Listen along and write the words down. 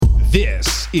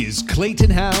is Clayton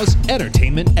Howe's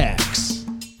Entertainment X.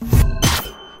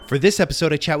 For this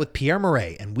episode, I chat with Pierre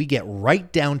Murray, and we get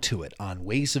right down to it on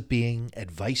ways of being,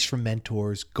 advice from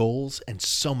mentors, goals, and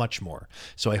so much more.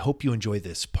 So I hope you enjoy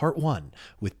this part one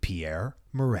with Pierre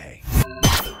Murray.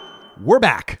 We're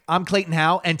back. I'm Clayton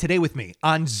Howe, and today with me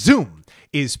on Zoom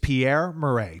is Pierre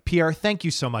Murray. Pierre, thank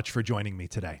you so much for joining me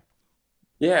today.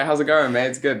 Yeah, how's it going, man?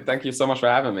 It's good. Thank you so much for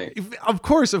having me. Of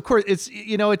course.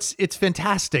 It's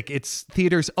fantastic. It's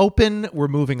theaters open. We're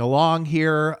moving along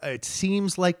here. It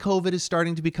seems like COVID is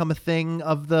starting to become a thing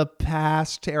of the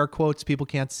past, air quotes. People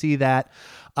can't see that.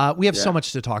 We have so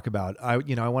much to talk about. I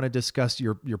want to discuss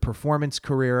your performance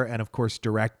career and, of course,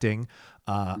 directing,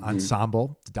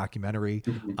 Ensemble, the documentary,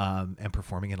 and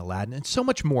performing in Aladdin, and so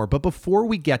much more. But before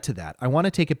we get to that, I want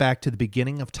to take it back to the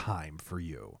beginning of time for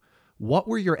you. What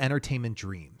were your entertainment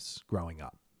dreams growing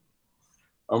up?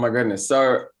 Oh my goodness.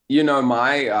 So,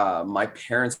 my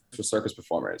parents were circus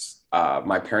performers.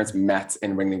 My parents met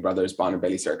in Ringling Brothers Barnum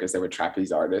Bailey Circus. They were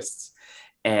trapeze artists.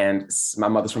 And my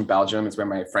mother's from Belgium, is where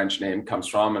my French name comes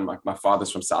from. And my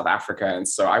father's from South Africa. And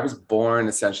so I was born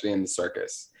essentially in the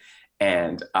circus.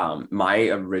 And my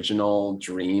original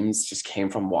dreams just came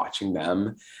from watching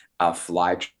them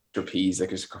fly trapeze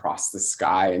like just across the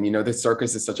sky. And, the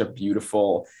circus is such a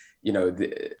beautiful,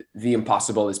 the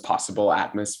impossible is possible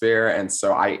atmosphere. And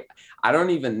so I don't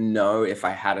even know if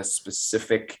I had a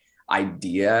specific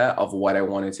idea of what I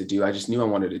wanted to do. I just knew I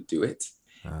wanted to do it.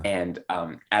 And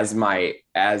as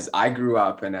I grew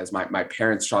up and as my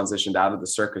parents transitioned out of the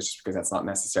circus, because that's not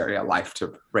necessarily a life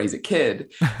to raise a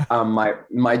kid,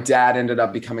 my dad ended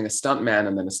up becoming a stuntman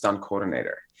and then a stunt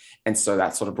coordinator. And so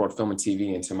that sort of brought film and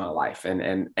TV into my life.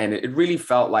 And it really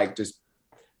felt like just,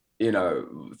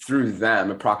 through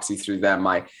them, a proxy through them,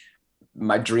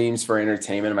 my dreams for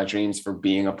entertainment, my dreams for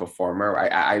being a performer.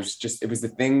 It was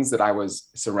the things that I was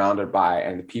surrounded by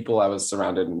and the people I was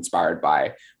surrounded and inspired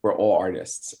by were all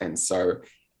artists. And so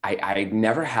I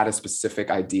never had a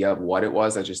specific idea of what it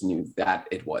was. I just knew that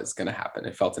it was going to happen.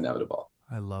 It felt inevitable.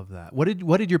 I love that.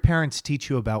 What did your parents teach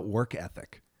you about work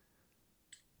ethic?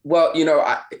 Well,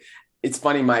 it's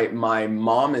funny. My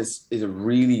mom is a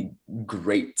really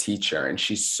great teacher, and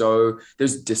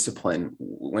there's discipline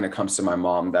when it comes to my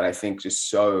mom that I think just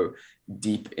so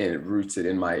deep rooted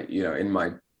in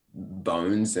my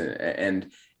bones,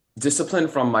 and discipline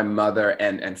from my mother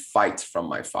and fight from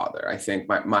my father. I think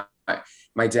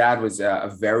my dad was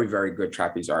a very, very good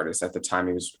trapeze artist at the time.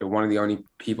 He was one of the only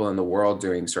people in the world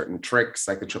doing certain tricks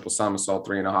like the triple somersault,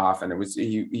 3.5, and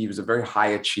he was a very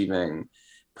high achieving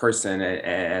person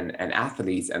and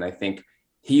athlete. And I think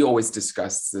he always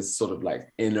discussed this sort of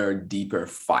like inner, deeper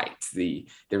fight.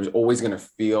 There was always going to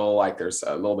feel like there's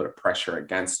a little bit of pressure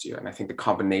against you. And I think the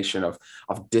combination of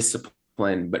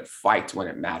discipline, but fight when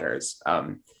it matters,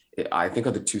 I think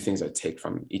are the two things I take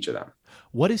from each of them.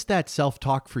 What is that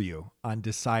self-talk for you on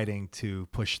deciding to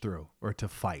push through or to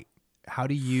fight? How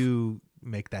do you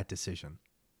make that decision?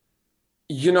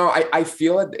 I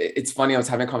feel it's funny. I was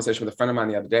having a conversation with a friend of mine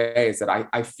the other day, is that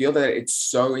I feel that it's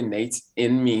so innate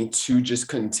in me to just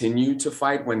continue to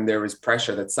fight when there is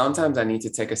pressure, that sometimes I need to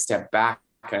take a step back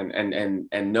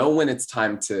and know when it's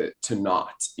time to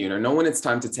not, know when it's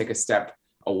time to take a step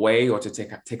away or to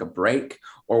take a break,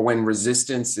 or when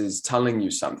resistance is telling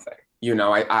you something.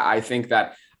 I think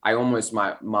that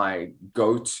my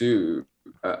go-to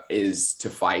is to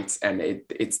fight, and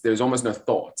there's almost no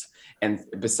thought. And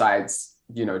besides,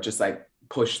 just like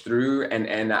push through.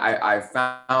 And I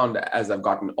found as I've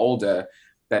gotten older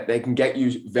that they can get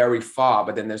you very far,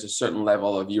 but then there's a certain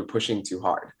level of you're pushing too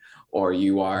hard, or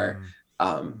you are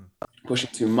pushing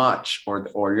too much,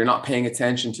 or you're not paying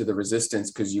attention to the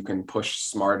resistance because you can push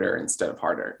smarter instead of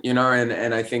harder,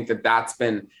 and I think that's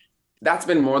been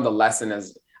more the lesson,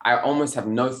 as I almost have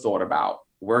no thought about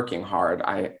working hard.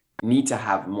 I need to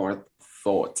have more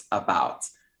thought about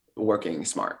working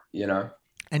smart,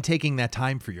 And taking that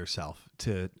time for yourself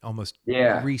to almost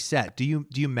reset. Do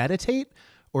you meditate,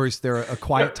 or is there a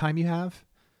quiet time you have?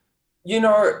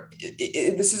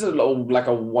 This is a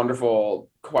wonderful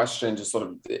question. Just sort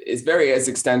of, it's very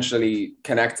existentially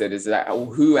connected. Is that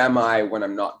who am I when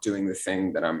I'm not doing the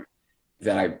thing when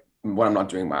I'm not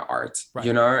doing my art? Right.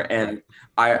 And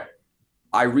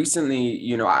I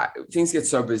recently, things get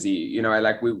so busy.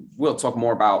 We'll talk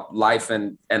more about life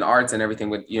and arts and everything.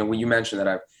 With when you mentioned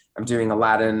that I'm doing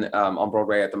Aladdin on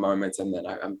Broadway at the moment, and then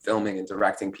I'm filming and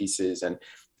directing pieces. And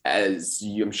as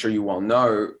I'm sure you well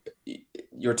know,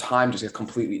 your time just gets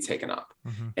completely taken up.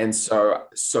 Mm-hmm. And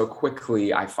so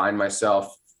quickly I find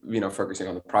myself, focusing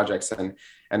on the projects and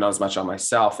not as much on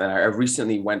myself. And I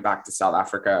recently went back to South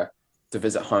Africa to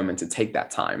visit home and to take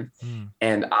that time. Mm.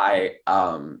 And I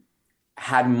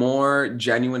had more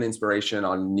genuine inspiration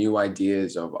on new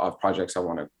ideas of projects I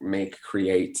want to make,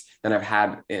 create than I've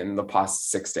had in the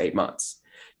past 6 to 8 months.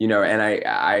 And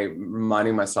I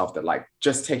reminding myself that like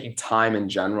just taking time in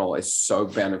general is so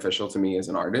beneficial to me as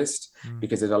an artist Mm.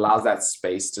 because it allows that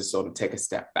space to sort of take a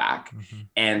step back. Mm-hmm.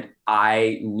 And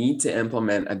I need to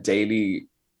implement a daily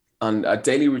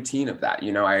routine of that.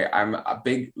 I'm a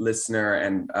big listener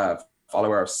and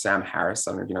follower of Sam Harris.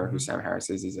 I don't know if you know who Mm-hmm. Sam Harris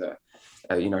is. He's a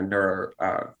neuro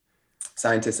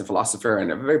scientist and philosopher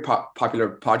and a very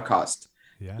popular podcast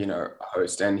Yeah.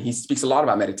 host, and he speaks a lot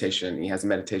about meditation. He has a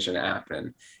meditation app,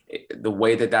 and the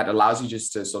way that allows you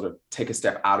just to sort of take a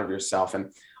step out of yourself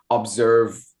and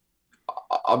observe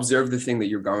the thing that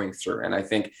you're going through. And I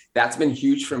think that's been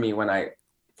huge for me when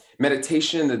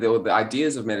meditation, the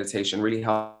ideas of meditation really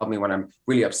help me when I'm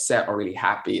really upset or really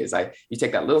happy. You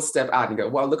take that little step out and go,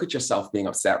 well, look at yourself being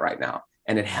upset right now,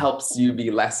 and it helps you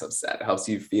be less upset. It helps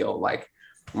you feel like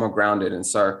more grounded. And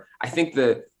so I think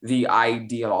the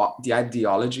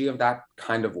ideology of that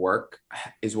kind of work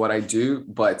is what I do.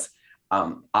 But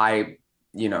I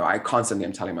constantly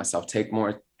am telling myself, take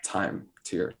more time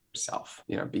to yourself,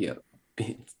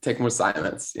 take more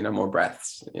silence, more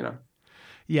breaths.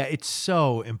 Yeah, it's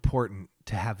so important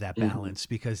to have that Mm-hmm. balance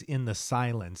because in the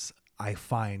silence, I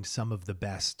find some of the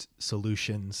best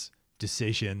solutions,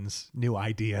 decisions, new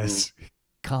ideas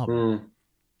come. Mm,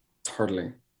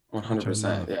 totally. Which I 100%.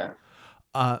 love. Yeah.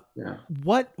 Uh, Yeah.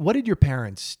 what did your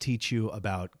parents teach you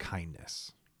about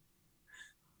kindness?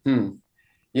 Hmm.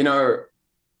 You know,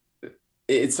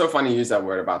 it's so funny you use that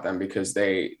word about them because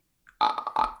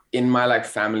in my like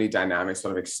family dynamic,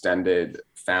 sort of extended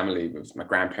family with my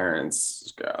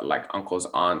grandparents, like uncles,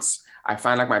 aunts, I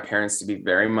find like my parents to be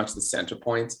very much the center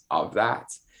point of that.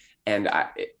 And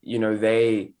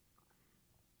they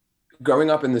growing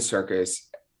up in the circus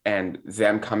and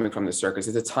them coming from the circus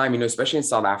at the time, especially in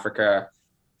South Africa,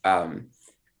 um,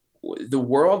 the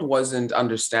world wasn't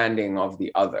understanding of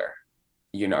the other,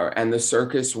 and the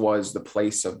circus was the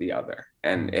place of the other.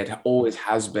 And it always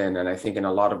has been. And I think in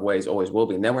a lot of ways always will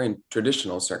be. And then we're in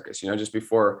traditional circus, just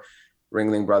before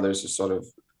Ringling Brothers is sort of,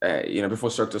 before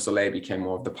Cirque du Soleil became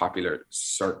more of the popular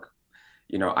Cirque,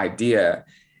 idea.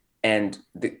 And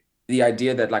the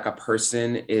idea that like a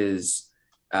person is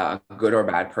a good or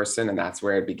bad person, and that's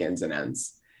where it begins and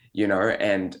ends,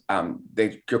 and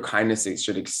your kindness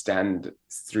should extend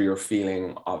through your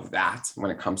feeling of that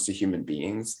when it comes to human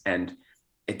beings. And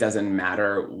it doesn't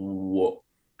matter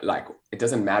it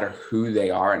doesn't matter who they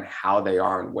are and how they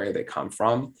are and where they come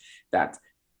from, that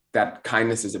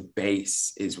kindness as a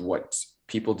base is what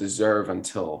people deserve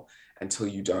until they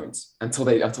don't,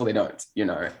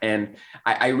 and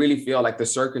I really feel like the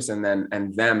circus and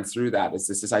them through that is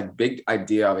this like big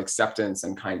idea of acceptance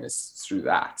and kindness through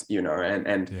that,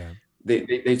 and Yeah.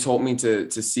 they told me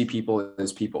to see people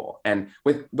as people, and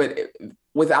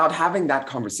without having that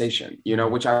conversation,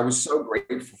 which I was so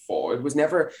grateful for. It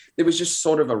was just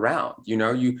sort of around,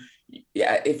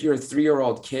 if you're a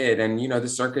 3-year-old kid and, the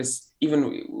circus,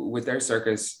 even with their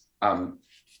circus,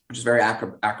 which is very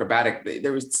acrobatic,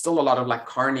 there was still a lot of like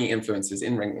Carney influences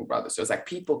in Ringling Brothers. So it's like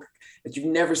people that you've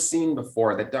never seen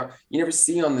before, you never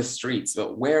see on the streets,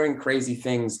 but wearing crazy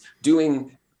things,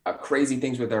 doing crazy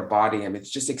things with their body. And it's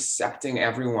just accepting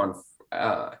everyone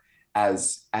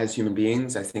as human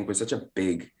beings, I think was such a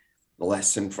big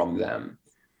lesson from them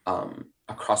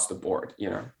across the board,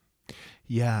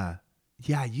 Yeah.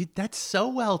 Yeah, that's so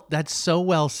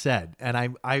well said.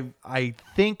 And I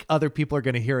think other people are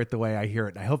going to hear it the way I hear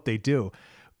it. And I hope they do.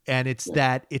 And it's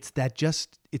the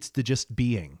just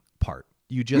being part.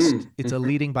 It's a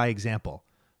leading by example.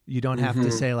 You don't have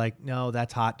to say like, no,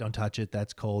 that's hot, don't touch it.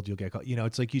 That's cold, you'll get cold.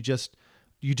 It's like you just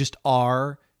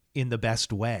are in the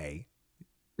best way.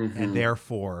 And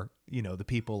therefore, the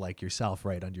people like yourself,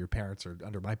 right, under your parents or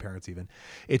under my parents even,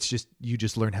 it's just you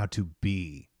just learn how to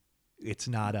be. It's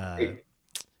not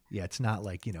it's not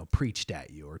like, preached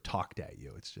at you or talked at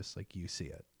you. It's just like you see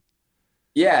it.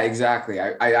 Yeah, exactly.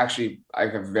 I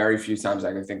have very few times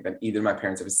I can think that either my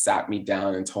parents have sat me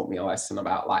down and told me a lesson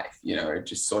about life. It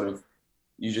just sort of,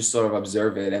 you just sort of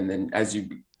observe it. And then as you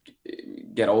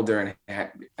get older and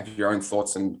have your own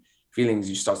thoughts and feelings,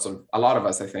 you start sort of, a lot of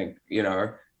us, I think, you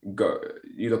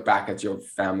look back at your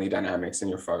family dynamics and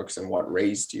your folks and what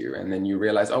raised you. And then you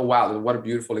realize, oh, wow, what a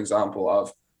beautiful example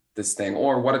of this thing,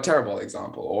 or what a terrible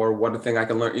example, or what a thing I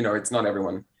can learn. It's not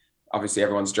everyone, obviously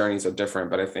everyone's journeys are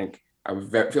different, but I think I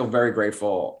feel very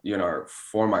grateful,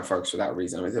 for my folks for that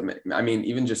reason. I mean,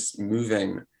 even just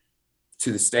moving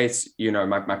to the States,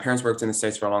 my parents worked in the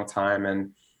States for a long time,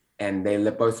 and they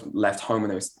both left home when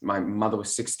they was, my mother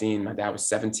was 16, my dad was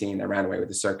 17. They ran away with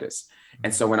the circus.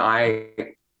 And so when I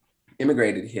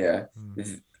immigrated here,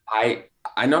 I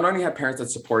I not only had parents that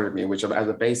supported me, which as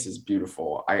a base is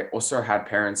beautiful. I also had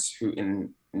parents who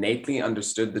innately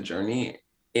understood the journey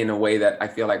in a way that I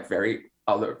feel like very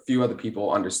other few other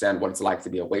people understand what it's like to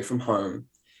be away from home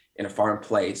in a foreign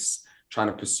place, trying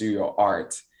to pursue your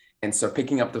art. And so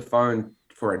picking up the phone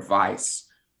for advice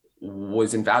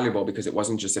was invaluable because it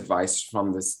wasn't just advice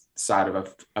from this side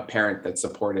of a parent that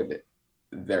supported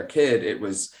their kid. It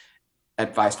was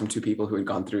advice from two people who had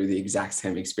gone through the exact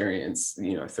same experience,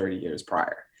 30 years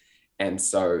prior. And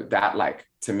so that, like,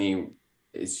 to me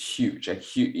is huge.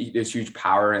 There's huge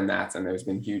power in that. And there's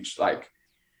been huge, like,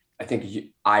 I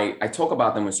think I talk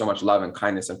about them with so much love and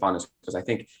kindness and fondness because I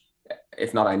think,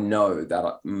 if not, I know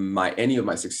that any of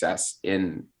my success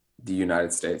in the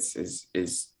United States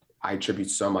is I attribute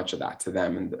so much of that to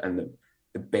them and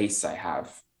the base I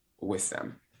have with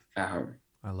them.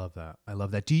 I love that. I love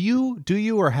that. Do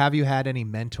you or have you had any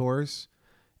mentors,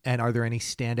 and are there any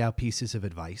standout pieces of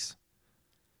advice?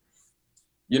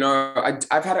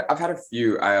 I've had a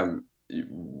few.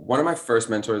 One of my first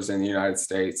mentors in the United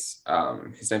States,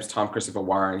 his name's Tom Christopher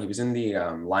Warren. He was in the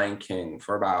Lion King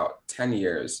for about 10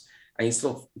 years, and he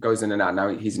still goes in and out. Now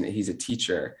he's a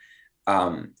teacher.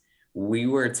 We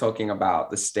were talking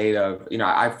about the state of,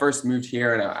 I first moved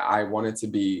here and I wanted to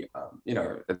be,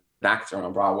 an actor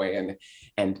on Broadway,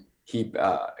 and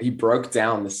he broke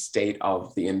down the state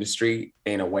of the industry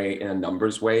in a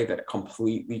numbers way that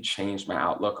completely changed my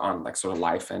outlook on, like, sort of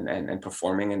life and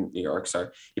performing in New York. So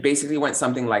he basically went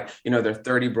something like, there are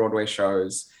 30 Broadway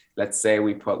shows. Let's say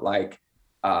we put like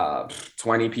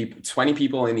 20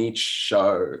 people in each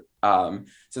show.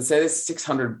 So say there's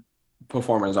 600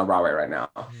 performers on Broadway right now.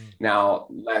 Now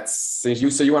let's say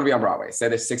you want to be on Broadway. Say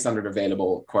there's 600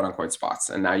 available quote unquote spots,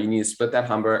 and now you need to split that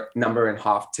number in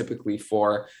half, typically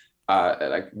for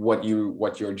like what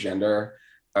your gender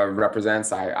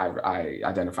represents. I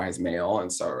identify as male,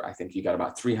 and so I think you got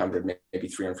about 300, maybe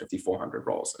 350, 400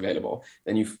 roles available.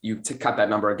 Then you cut that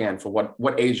number again for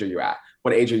what age are you at?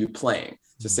 What age are you playing?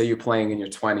 So say you're playing in your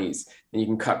 20s, and you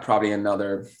can cut probably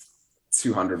another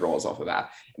 200 roles off of that.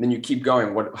 And then you keep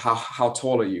going. How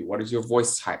tall are you? What is your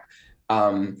voice type?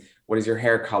 What is your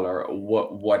hair color?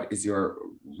 What is your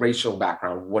racial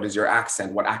background? What is your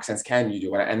accent? What accents can you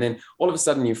do? And then all of a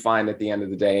sudden you find at the end of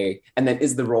the day, and then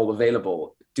is the role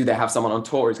available? Do they have someone on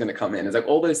tour who's going to come in? It's like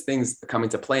all those things come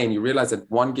into play, and you realize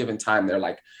at one given time, they're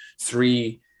like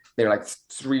three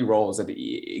roles that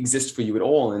exist for you at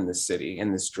all in this city,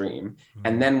 in this dream.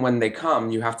 And then when they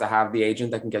come, you have to have the agent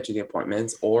that can get you the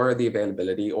appointments or the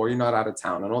availability, or you're not out of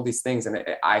town, and all these things. And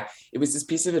it was this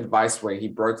piece of advice where he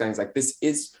broke down. He's like, this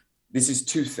is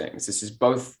two things. This is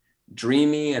both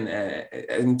dreamy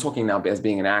and talking now as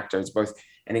being an actor, it's both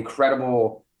an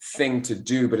incredible thing to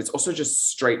do, but it's also just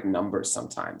straight numbers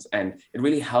sometimes. And it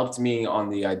really helped me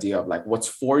on the idea of, like, what's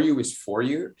for you is for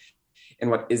you, and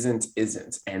what isn't.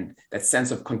 And that sense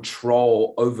of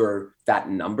control over that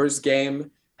numbers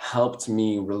game helped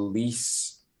me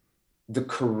release the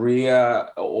career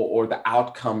or the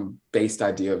outcome based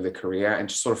idea of the career, and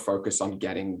just sort of focus on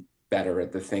getting better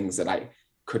at the things that I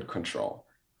could control.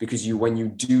 Because when you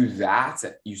do that,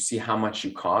 you see how much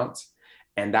you can't.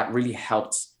 And that really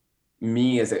helped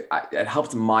me it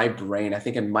helped my brain. I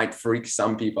think it might freak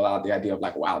some people out, the idea of,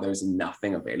 like, wow, there's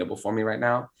nothing available for me right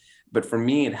now. But for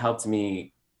me, it helped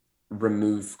me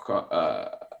remove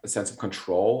a sense of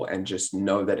control and just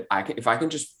know that if I can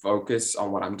just focus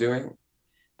on what I'm doing,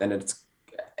 then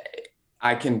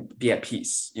I can be at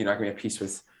peace. I can be at peace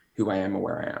with who I am and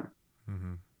where I am.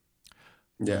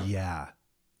 Mm-hmm.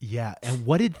 Yeah. And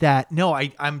what did that? No,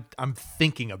 I'm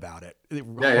thinking about it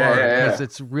hard because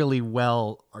it's really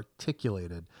well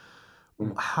articulated.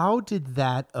 Mm-hmm. How did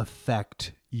that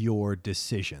affect your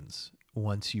decisions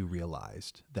once you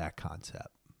realized that concept?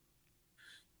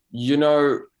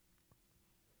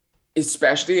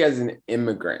 Especially as an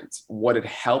immigrant, what it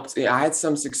helped, I had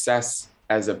some success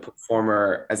as a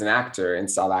performer, as an actor in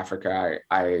South Africa.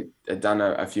 I had done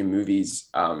a few movies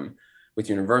with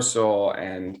Universal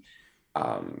and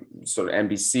sort of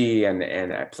NBC,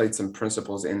 and I played some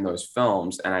principals in those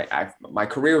films. And my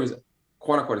career was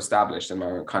quote unquote established in my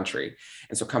own country.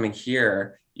 And so coming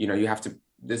here,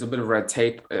 there's a bit of red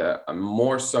tape,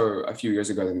 more so a few years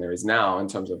ago than there is now, in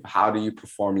terms of how do you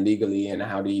perform legally and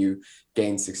how do you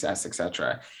gain success,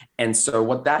 etc. And so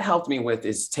what that helped me with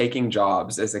is taking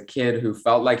jobs as a kid who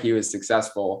felt like he was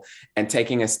successful, and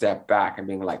taking a step back and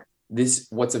being like,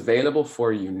 what's available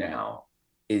for you now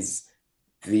is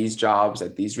these jobs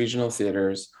at these regional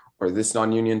theaters or this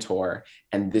non-union tour,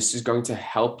 and this is going to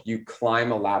help you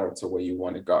climb a ladder to where you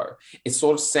want to go. It's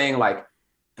sort of saying like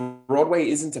Broadway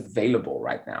isn't available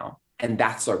right now, and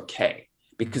that's okay,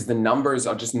 because the numbers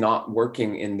are just not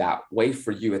working in that way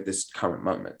for you at this current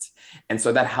moment. And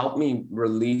so that helped me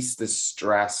release the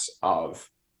stress of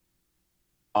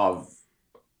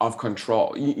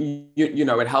control. You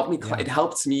know, it helped me, it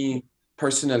helps me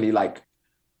personally, like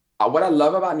what I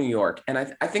love about New York, and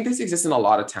I think this exists in a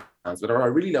lot of towns, but what I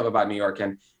really love about New York,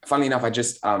 and funnily enough, I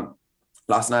just,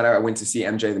 last night I went to see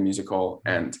MJ the musical,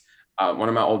 and one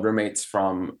of my old roommates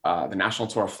from the national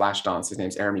tour of Flashdance, his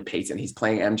name's Jeremy Payton. He's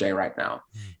playing MJ right now.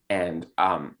 And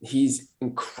he's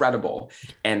incredible.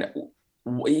 And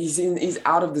he's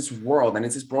out of this world, and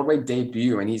it's his Broadway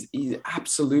debut. And he's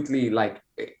absolutely like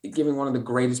giving one of the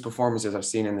greatest performances I've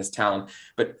seen in this town.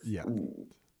 But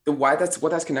what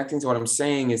that's connecting to what I'm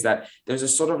saying is that there's a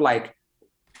sort of like,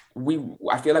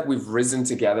 I feel like we've risen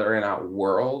together in our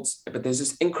worlds, but there's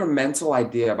this incremental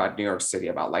idea about New York City,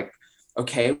 about like,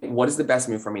 okay, what is the best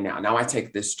move for me now? Now I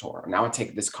take this tour, now I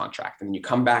take this contract, and then you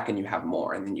come back and you have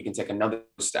more, and then you can take another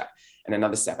step and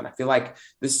another step. And I feel like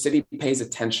this city pays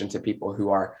attention to people who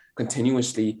are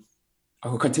continuously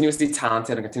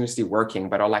talented and continuously working,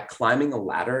 but are like climbing a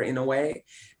ladder in a way.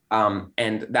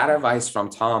 And that advice from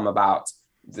Tom about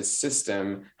the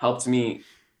system helped me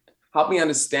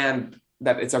understand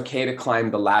that it's okay to climb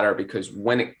the ladder, because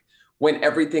when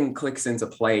everything clicks into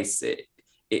place,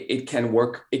 it can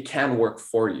work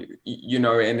for you, you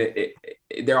know, and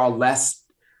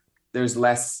there's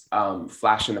less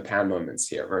flash in the pan moments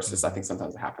here versus I think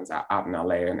sometimes it happens out in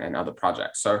LA and other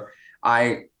projects. So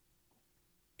I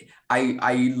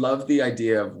love the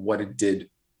idea of what it did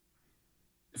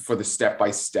for the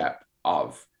step-by-step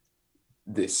of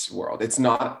this world. It's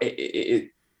not, it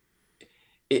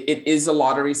is a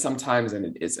lottery sometimes, and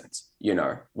it isn't, you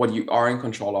know, what you are in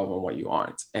control of and what you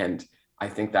aren't. And I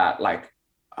think that like,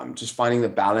 just finding the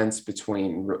balance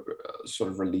between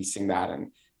sort of releasing that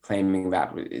and claiming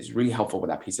that is really helpful with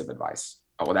that piece of advice,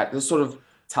 or that the sort of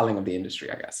telling of the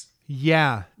industry, I guess.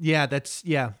 Yeah,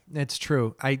 that's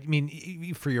true. I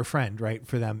mean, for your friend, right?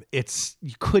 For them,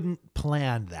 you couldn't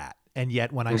plan that. And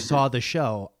yet when I saw the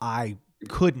show, I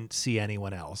couldn't see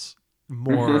anyone else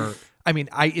more. I mean,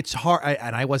 it's hard.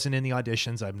 And I wasn't in the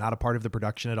auditions. I'm not a part of the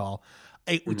production at all.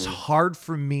 It's hard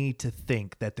for me to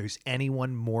think that there's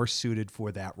anyone more suited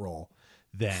for that role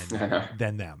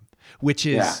than them, which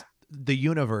is the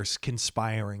universe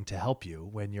conspiring to help you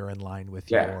when you're in line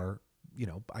with your, you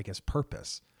know, I guess,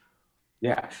 purpose.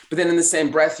 Yeah. But then in the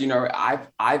same breath, you know,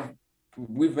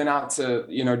 we've been out to,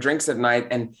 you know, drinks at night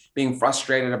and being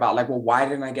frustrated about like, well, why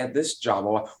didn't I get this job?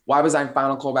 Or why was I in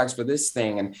final callbacks for this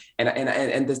thing?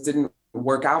 And this didn't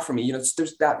work out for me. You know,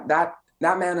 there's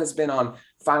that man has been on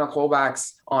final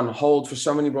callbacks on hold for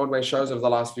so many Broadway shows over the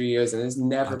last few years, and it's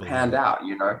never panned out,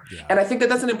 you know? Yeah. And I think that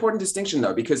that's an important distinction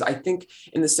though, because I think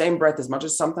in the same breath, as much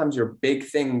as sometimes your big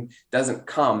thing doesn't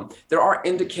come, there are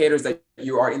indicators that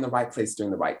you are in the right place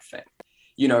doing the right thing.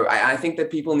 You know, I think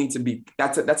that people need to be,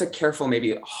 that's a careful,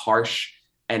 maybe harsh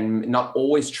and not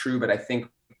always true, but I think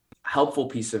helpful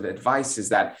piece of advice is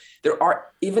that there are,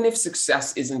 even if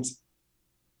success isn't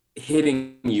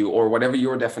hitting you or whatever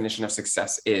your definition of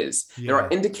success is, there are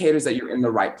indicators that you're in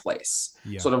the right place.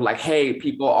 Sort of like, hey,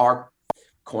 people are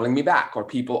calling me back, or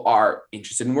people are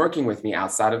interested in working with me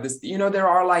outside of this. You know, there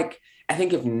are like, I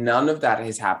think if none of that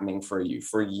is happening for you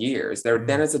for years, there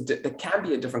can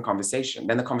be a different conversation.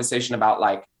 Then the conversation about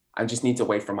like, I just need to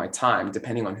wait for my time,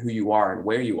 depending on who you are and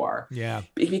where you are. Yeah,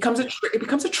 it becomes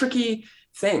a tricky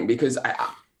thing, because I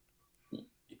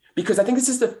think this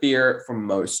is the fear for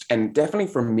most, and definitely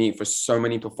for me, for so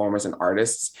many performers and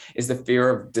artists, is the fear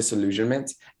of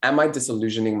disillusionment. Am I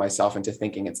disillusioning myself into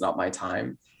thinking it's not my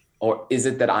time? Or is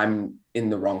it that I'm in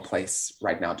the wrong place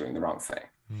right now doing the wrong thing?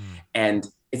 And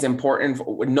it's important.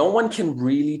 No one can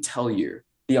really tell you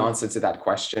the answer to that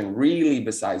question, really,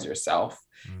 besides yourself.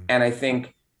 And I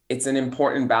think it's an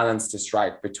important balance to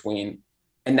strike between,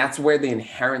 and that's where the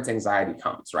inherent anxiety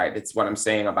comes, right? It's what I'm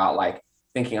saying about like,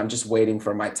 thinking I'm just waiting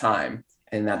for my time,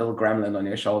 and that little gremlin on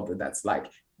your shoulder that's like,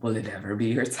 will it ever be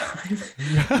your time?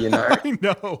 You know? I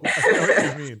know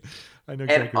what you mean. I know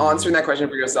exactly. And answering that question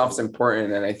for yourself is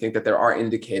important. And I think that there are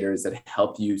indicators that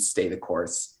help you stay the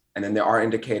course. And then there are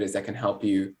indicators that can help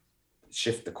you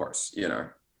shift the course, you know?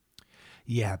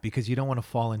 Yeah, because you don't want to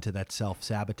fall into that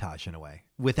self-sabotage in a way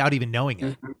without even knowing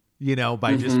it, you know,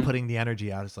 by just putting the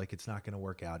energy out. It's like, it's not going to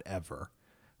work out ever.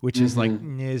 Which is like,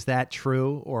 is that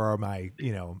true? Or am I,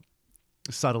 you know,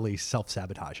 subtly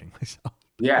self-sabotaging myself?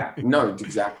 Yeah, no,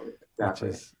 exactly.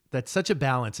 That's such a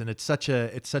balance, and it's such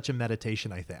a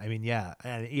meditation, I think. I mean, yeah.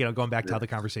 And, going back to how the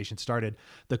conversation started,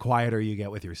 the quieter you get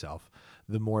with yourself,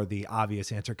 the more the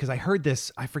obvious answer. Cause I heard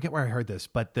this, I forget where I heard this,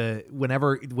 but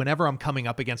whenever I'm coming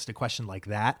up against a question like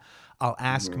that, I'll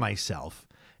ask myself,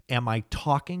 am I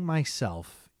talking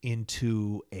myself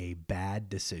into a bad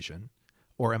decision,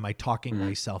 or am I talking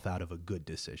myself out of a good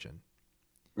decision?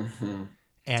 Mm-hmm.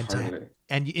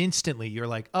 And instantly you're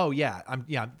like, oh yeah, I'm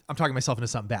talking myself into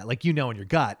something bad. Like, in your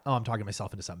gut, oh, I'm talking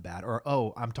myself into something bad, or,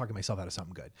 oh, I'm talking myself out of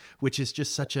something good, which is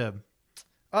just such a,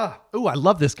 I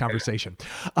love this conversation.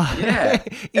 Yeah.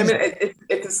 I mean,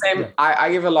 it's the same. Yeah.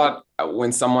 I give a lot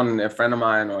when a friend of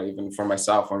mine, or even for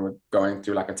myself, when we're going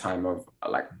through like a time of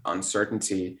like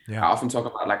uncertainty, I often talk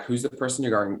about like, who's the person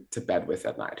you're going to bed with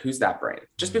at night? Who's that brain?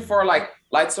 Just before like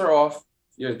lights are off,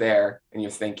 you're there and you're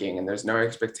thinking, and there's no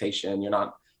expectation. You're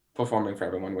not performing for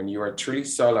everyone. When you are truly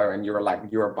solo and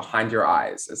you're behind your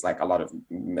eyes, it's like a lot of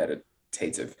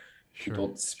meditative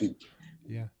people speak.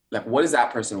 Yeah. Like, what does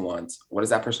that person want? What does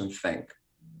that person think?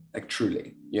 Like,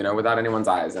 truly, without anyone's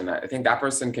eyes. And I think that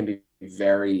person can be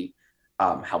very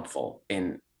helpful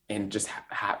in just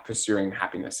pursuing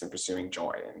happiness and pursuing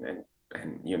joy. And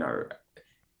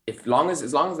as long as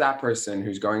that person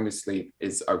who's going to sleep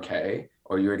is okay,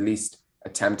 or you're at least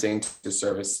attempting to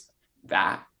service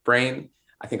that brain,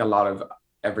 I think a lot of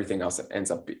everything else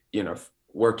ends up,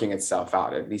 working itself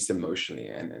out, at least emotionally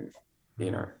and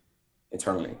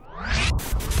internally.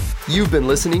 You've been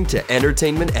listening to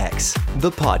Entertainment X, the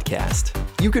podcast.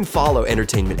 You can follow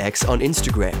Entertainment X on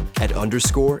Instagram at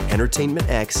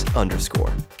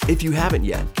 _EntertainmentX_. If you haven't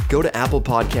yet, go to Apple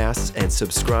Podcasts and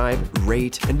subscribe,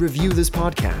 rate, and review this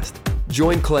podcast.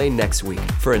 Join Clay next week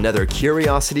for another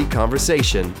curiosity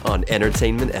conversation on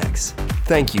Entertainment X.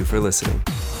 Thank you for listening.